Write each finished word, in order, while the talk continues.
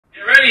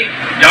ready?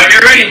 Y'all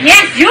get ready?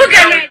 Yes, you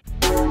get ready.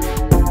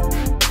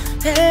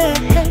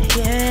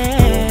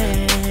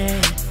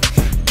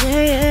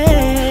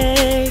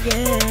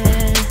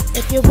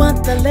 If you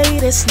want the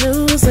latest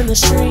news in the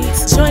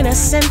streets, join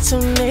us and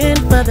tune in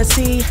for the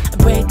tea.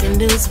 Breaking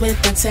news with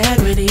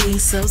integrity.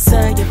 So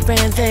tell your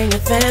friends and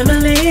your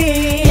family.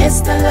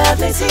 It's the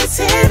Lovelyti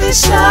TV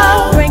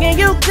show, bringing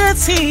you good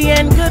tea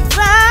and good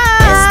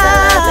vibes.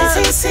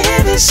 It's the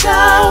Lovelyti TV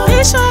show.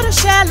 Be sure to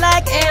share,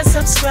 like, and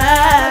subscribe.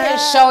 I'm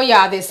gonna show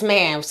y'all this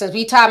man. Since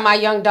we talked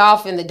about young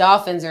Dolph and the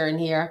Dolphins are in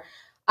here.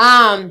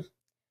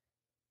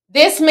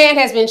 This man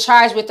has been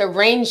charged with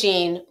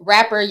arranging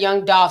rapper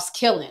Young Dolph's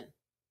killing.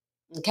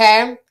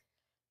 Okay?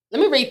 Let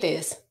me read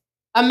this.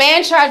 A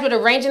man charged with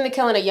arranging the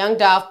killing of Young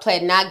Dolph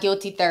pled not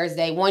guilty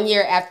Thursday, 1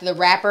 year after the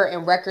rapper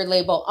and record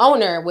label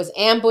owner was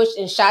ambushed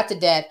and shot to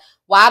death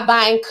while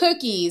buying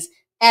cookies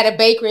at a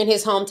bakery in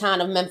his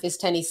hometown of Memphis,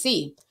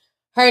 Tennessee.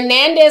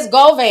 Hernandez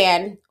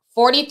Govan,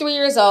 43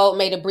 years old,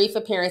 made a brief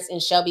appearance in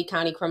Shelby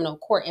County Criminal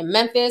Court in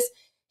Memphis.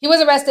 He was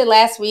arrested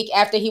last week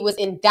after he was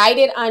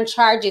indicted on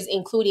charges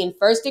including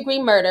first-degree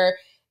murder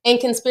and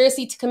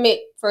conspiracy to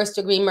commit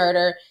first-degree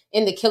murder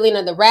in the killing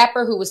of the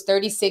rapper who was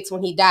 36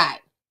 when he died.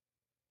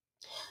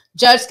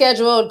 Judge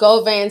scheduled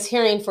Govan's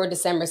hearing for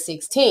December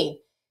 16th.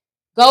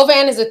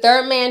 Govan is the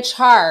third man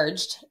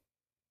charged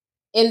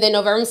in the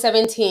November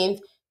 17th,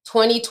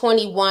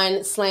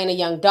 2021 slaying of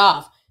Young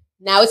Dolph.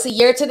 Now it's a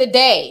year to the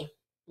day.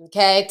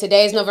 Okay,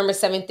 today is November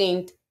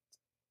 17th,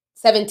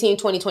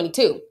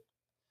 2022.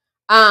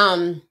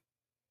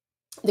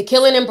 The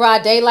killing in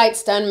broad daylight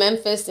stunned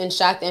Memphis and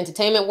shocked the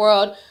entertainment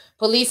world.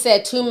 Police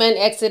said two men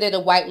exited a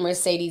white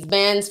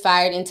Mercedes-Benz,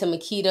 fired into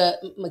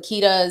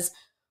Makita's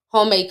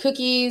homemade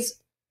cookies,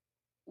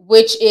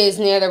 which is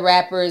near the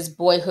rapper's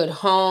boyhood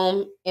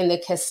home in the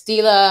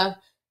Castilla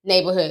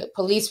neighborhood.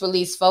 Police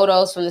released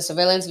photos from the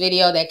surveillance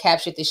video that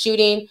captured the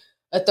shooting.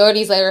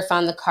 Authorities later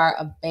found the car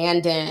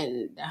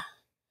abandoned.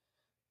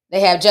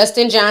 They have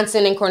Justin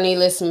Johnson and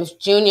Cornelius Smith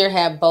Jr.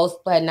 have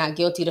both pled not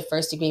guilty to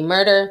first-degree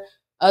murder.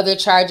 Other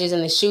charges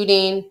in the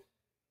shooting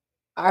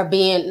are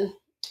being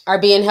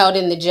held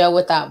in the jail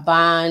without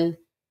bond.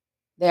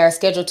 They are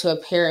scheduled to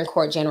appear in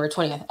court January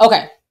 20th.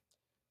 Okay.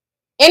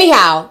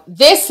 Anyhow,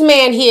 this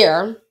man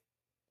here,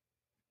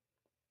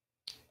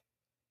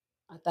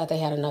 I thought they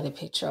had another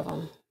picture of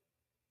him.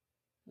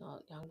 No,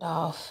 Young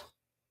Dolph.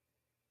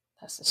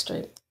 That's the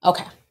street.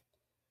 Okay.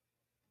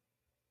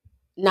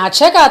 Now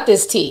check out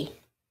this tea.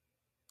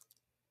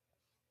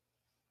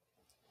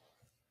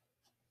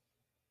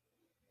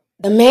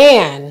 The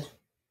man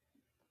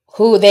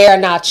who they are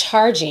now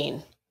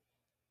charging,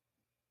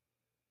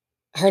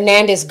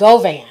 Hernandez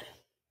Govan,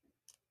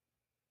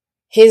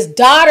 his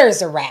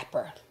daughter's a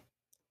rapper.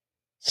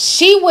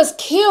 She was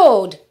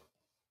killed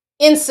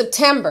in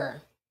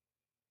September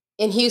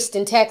in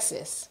Houston,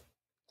 Texas.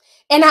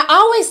 And I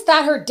always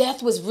thought her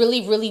death was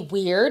really, really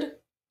weird.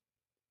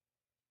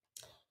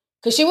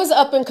 Because she was an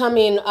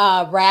up-and-coming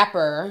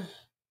rapper.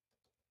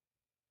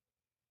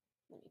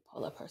 Let me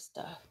pull up her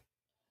stuff.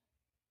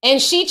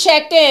 And she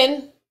checked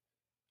in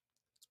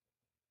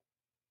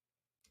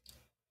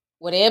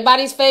with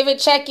everybody's favorite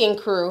check-in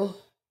crew,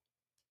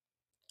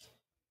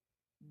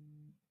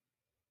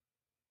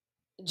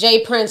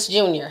 J. Prince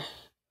Jr.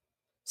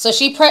 So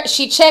she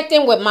checked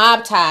in with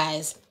mob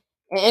ties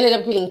and ended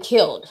up getting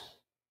killed.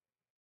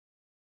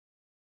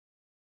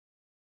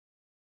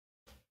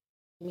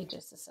 Give me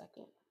just a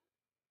second.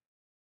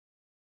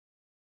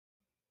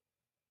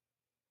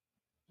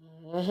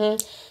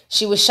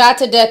 She was shot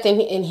to death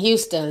in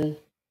Houston.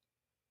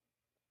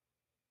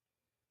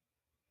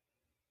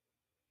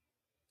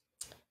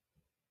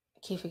 I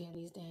keep forgetting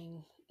these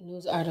dang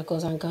news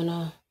articles aren't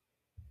not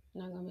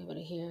gonna be able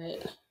to hear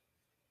it.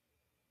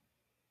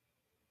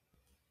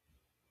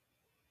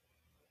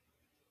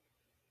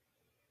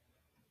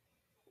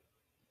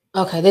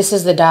 Okay, this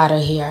is the daughter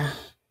here.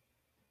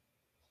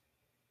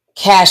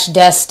 Cash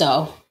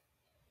Desto.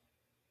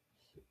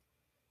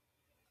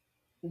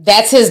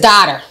 That's his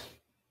daughter.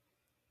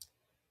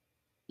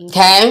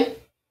 Okay?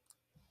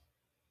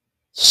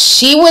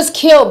 She was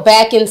killed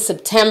back in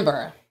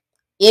September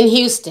in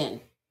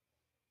Houston.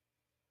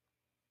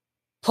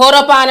 Pulled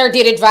up on her,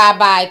 did a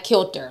drive-by,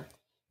 killed her.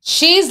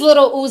 She's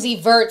Little Uzi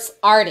Vert's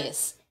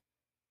artist.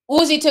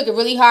 Uzi took it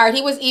really hard.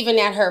 He was even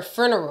at her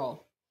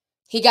funeral.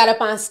 He got up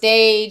on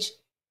stage.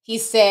 He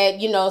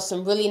said, you know,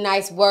 some really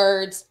nice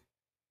words.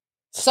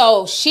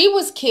 So she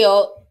was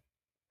killed.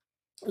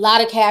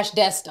 Lotta Cash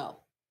Desto.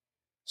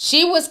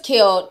 She was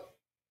killed.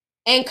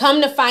 And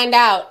come to find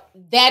out,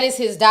 that is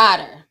his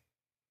daughter.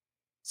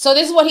 So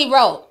this is what he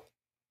wrote.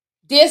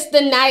 This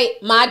the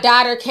night my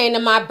daughter came to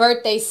my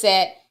birthday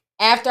set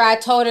after I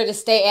told her to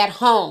stay at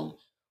home.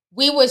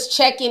 We was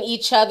checking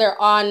each other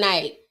all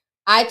night.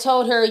 I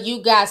told her,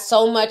 you got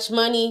so much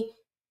money,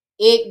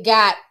 it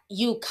got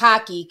you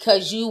cocky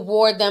because you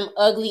wore them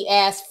ugly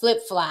ass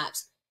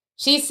flip-flops.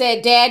 She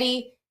said,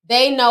 Daddy,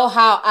 they know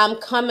how I'm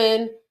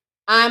coming.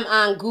 I'm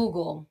on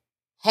Google.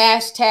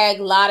 Hashtag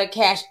Lotta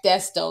Cash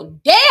Desto.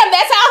 Damn,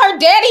 that's how her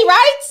daddy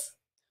writes?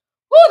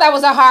 Woo, that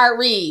was a hard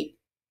read.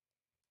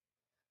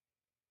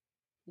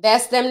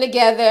 That's them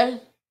together.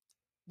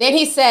 Then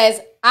he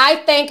says, I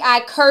think I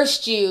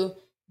cursed you,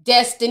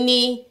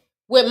 Destiny,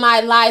 with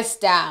my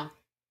lifestyle.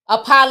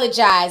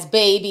 Apologize,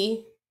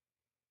 baby.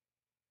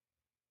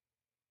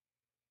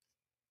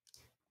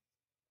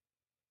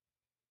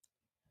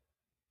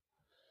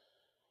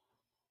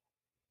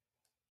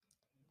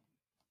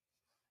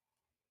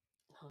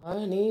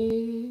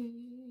 Honey.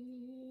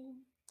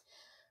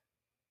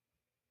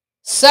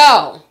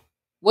 So,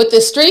 what the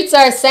streets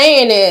are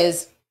saying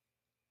is,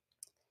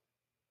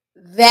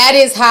 that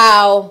is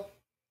how,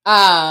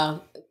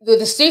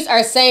 the streets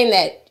are saying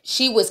that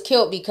she was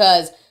killed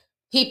because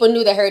people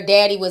knew that her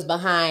daddy was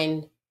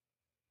behind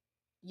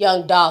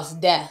young Dolph's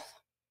death.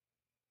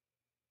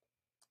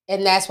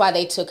 And that's why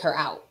they took her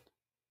out.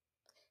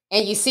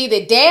 And you see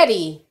the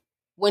daddy,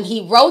 when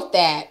he wrote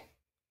that,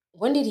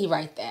 when did he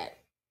write that?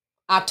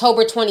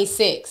 October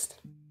 26th.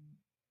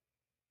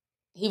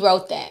 He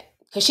wrote that.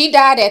 Because she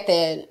died at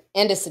the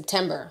end of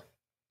September.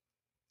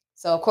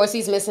 So, of course,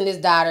 he's missing his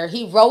daughter.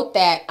 He wrote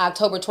that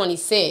October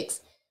 26th.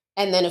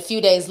 And then a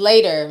few days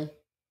later,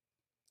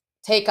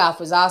 Takeoff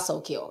was also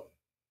killed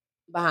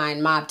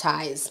behind mob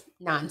ties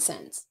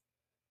nonsense.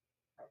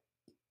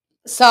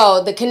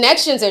 So the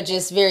connections are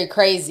just very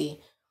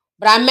crazy.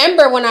 But I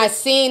remember when I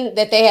seen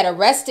that they had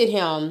arrested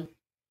him,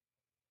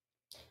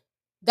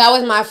 that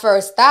was my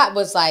first thought,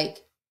 was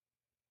like,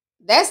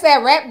 that's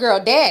that rap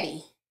girl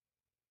daddy.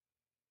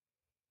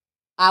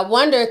 I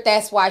wonder if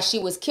that's why she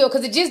was killed,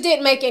 because it just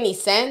didn't make any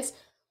sense.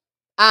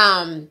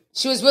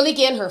 She was really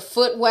getting her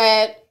foot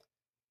wet.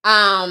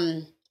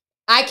 I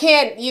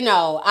can't,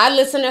 I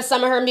listened to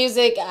some of her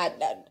music.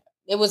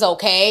 It was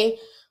okay.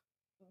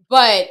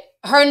 But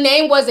her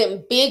name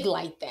wasn't big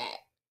like that,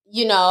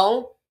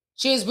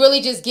 She was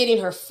really just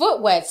getting her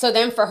foot wet. So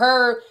then for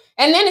her,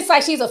 and then it's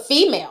like she's a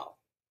female.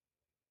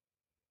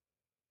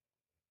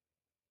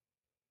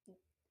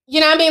 You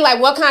know what I mean? Like,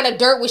 what kind of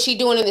dirt was she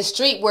doing in the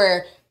street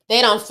where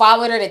they done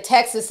followed her to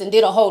Texas and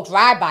did a whole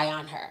drive-by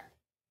on her?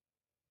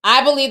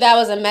 I believe that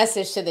was a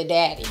message to the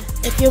daddy.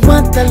 If you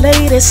want the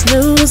latest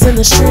news in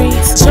the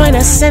streets, join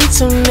us and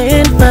tune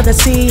in for the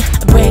tea.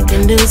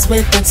 Breaking news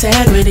with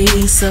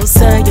integrity. So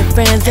tell your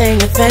friends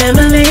and your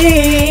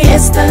family.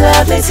 It's the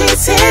Lovelyti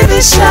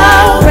TV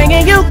show,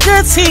 bringing you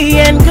good tea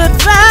and good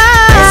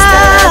vibes. It's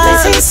the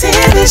Lovelyti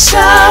TV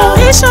show.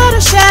 Be sure to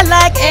share,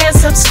 like, and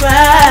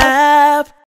subscribe.